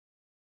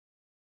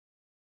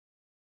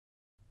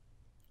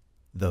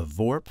The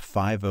VORP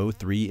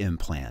 503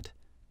 implant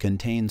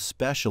contains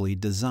specially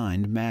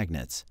designed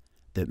magnets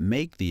that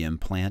make the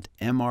implant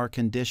MR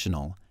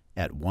conditional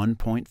at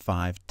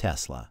 1.5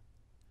 Tesla.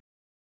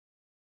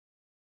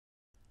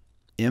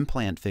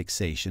 Implant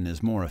fixation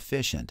is more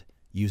efficient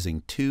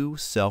using 2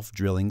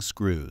 self-drilling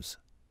screws.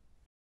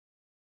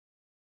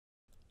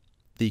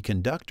 The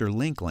conductor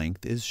link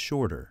length is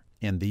shorter,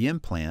 and the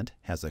implant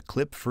has a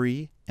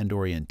clip-free and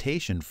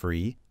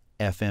orientation-free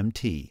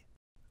FMT.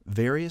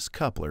 Various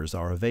couplers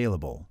are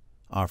available,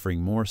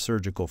 offering more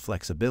surgical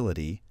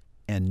flexibility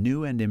and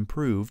new and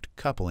improved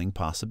coupling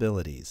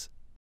possibilities.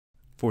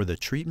 For the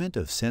treatment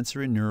of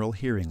sensorineural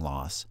hearing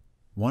loss,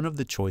 one of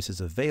the choices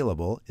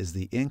available is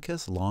the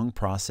Incus long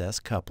process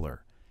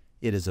coupler.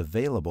 It is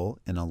available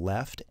in a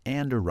left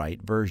and a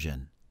right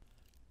version.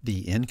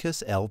 The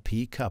Incus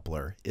LP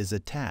coupler is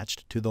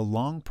attached to the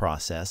long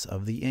process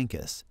of the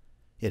Incus.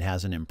 It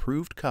has an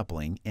improved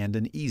coupling and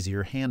an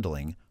easier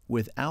handling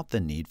without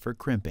the need for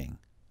crimping.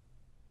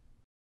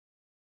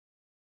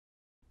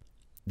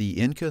 The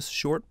Incus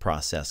short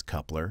process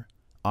coupler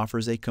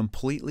offers a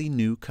completely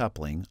new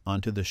coupling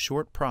onto the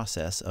short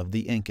process of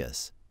the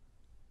Incus.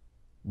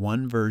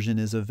 One version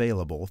is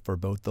available for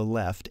both the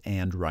left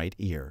and right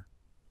ear.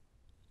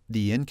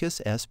 The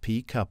Incus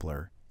SP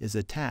coupler is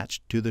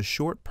attached to the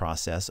short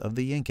process of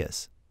the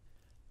Incus.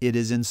 It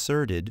is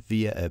inserted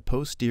via a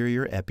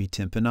posterior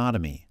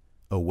epitympanotomy,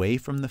 away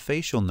from the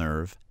facial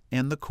nerve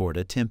and the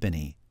chorda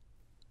tympani.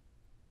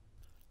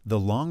 The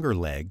longer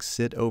legs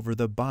sit over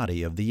the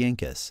body of the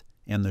Incus,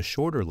 and the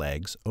shorter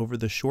legs over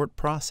the short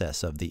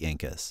process of the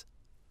Incus.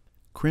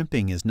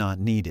 Crimping is not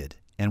needed,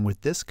 and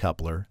with this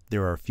coupler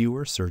there are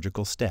fewer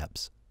surgical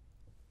steps.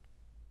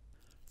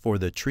 For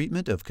the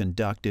treatment of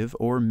conductive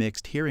or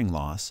mixed hearing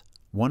loss,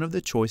 one of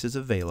the choices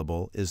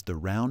available is the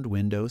round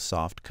window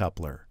soft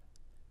coupler.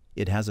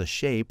 It has a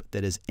shape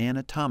that is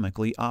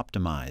anatomically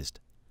optimized.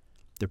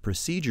 The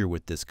procedure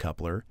with this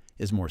coupler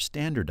is more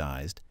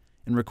standardized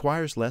and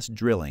requires less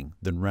drilling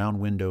than round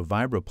window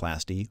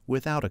vibroplasty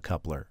without a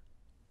coupler.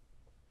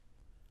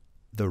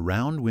 The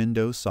round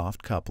window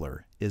soft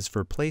coupler is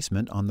for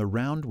placement on the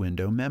round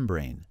window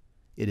membrane.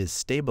 It is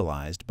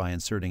stabilized by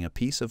inserting a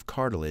piece of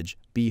cartilage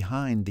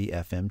behind the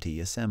FMT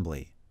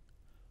assembly.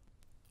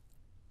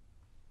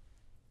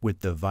 With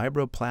the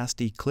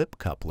Vibroplasty clip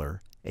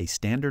coupler, a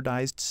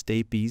standardized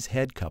stapes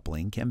head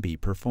coupling can be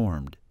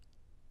performed.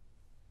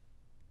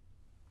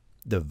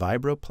 The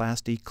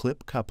Vibroplasty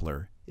clip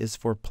coupler is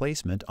for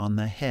placement on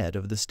the head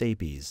of the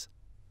stapes.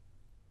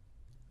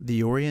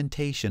 The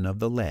orientation of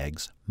the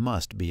legs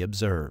must be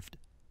observed.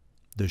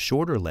 The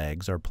shorter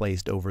legs are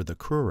placed over the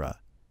crura,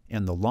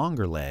 and the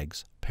longer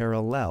legs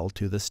parallel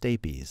to the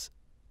stapes.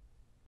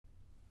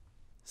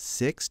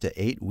 6 to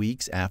 8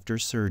 weeks after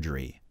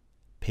surgery,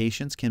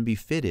 patients can be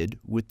fitted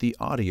with the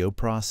audio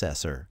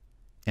processor,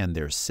 and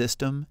their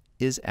system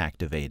is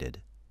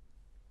activated.